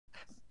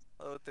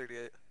with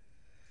 38.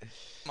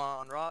 Come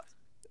on, RoT.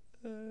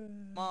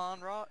 Come on,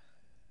 RoT.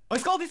 Oh,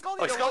 he's called! He's called!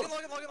 Oh, He's log in,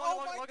 called! log in, log in, Oh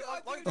log in, my log in,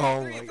 god! log in,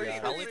 Oh 38, my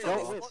 38, god. 38,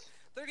 Don't miss.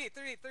 38,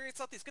 38, 38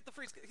 southeast, get the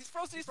freeze. He's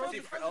frozen, he's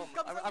Frozen, frozen.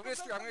 frozen, I'm gonna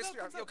steer, I'm gonna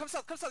steer. Yo, come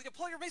south, yo,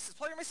 pull your maces,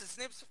 His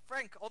name's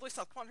Frank, all the way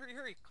south. Come on,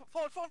 hurry.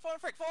 Fall on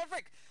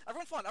Frank.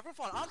 Everyone fall on.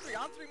 On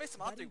three, mace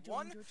him, on three.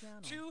 1,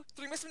 2,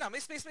 3, mace him now.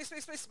 Mace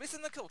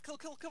in the kill. Kill.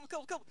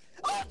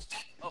 Oh,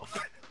 shit! Oh.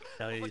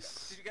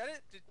 Nice. Did you get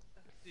it? Did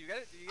you get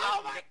it?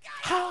 Oh my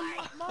god!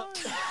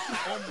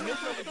 Oh,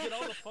 Mitchell, get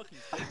all the fucking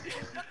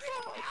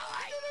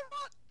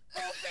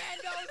Oh,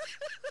 Bandos!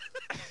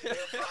 You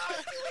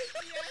fucked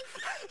elysian!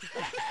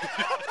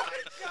 Oh my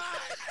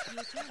god!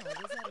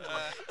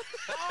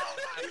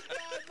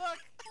 Look!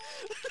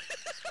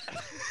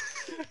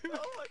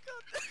 Oh my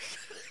god!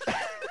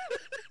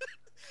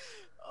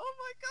 Oh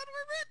my god,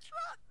 we're rich,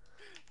 RoT!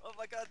 Oh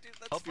my god, dude,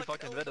 that's Hope you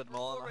fucking fucking win it, man. I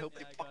element hope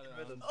you Yeah, I fucking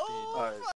got it win on it. Oh, Alright.